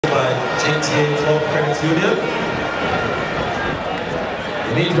PTA Club Credit Union.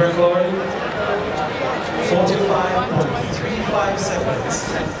 The lead record, 45.35 seconds.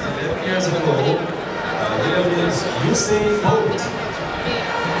 11 years ago, winner is Usain Bolt.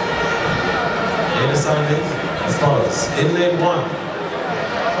 In the sounding as follows. In lane 1,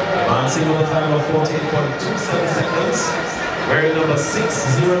 advancing with a time of 48.27 seconds, wearing number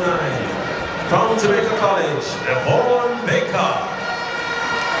 609. From Jamaica College, Javon Baker.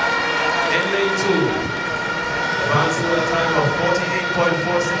 In lane 2, advancing with a time of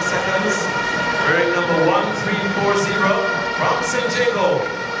 48.46 seconds, wearing number 1340. From St. Jacob,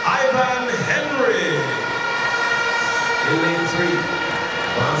 Ivan Henry. In lane 3,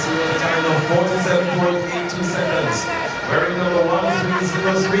 advancing with a time of 47.82 seconds, wearing number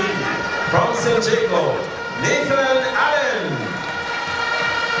 1303. From St. Jacob, Nathan Allen.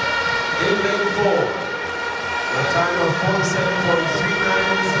 In lane 4, a time of 47.39 in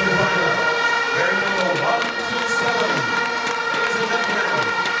the semi-final, wearing number 127. Ladies and gentlemen,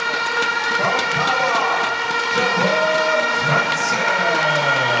 from Calabar, Javon.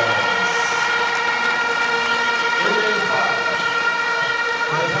 In lane 5,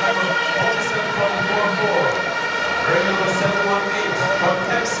 a time of 47.44, wearing number 718. From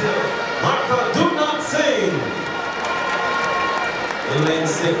Texas, Marco Do Not Sing. In lane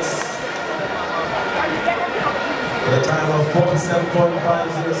 6, with a time of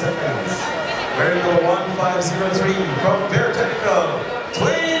 47.50 seconds, wearing number 1503. From Bear Technical,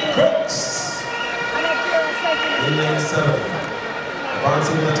 Twain Crooks. In lane 7,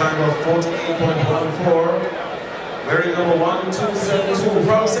 advancing with a time of 48.14, wearing number 1272.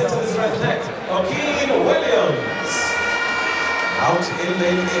 From St. Elizabeth Tech, Joaquin Williams. Out in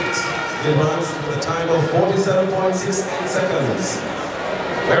lane 8, advanced with a time of 47.68 seconds,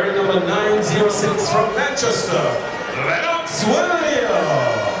 wearing number 906. From Manchester, Lennox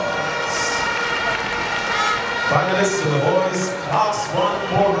Williams. Finalists in the boys Class 1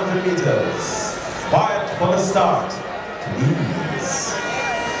 400 meters. Quiet for the start.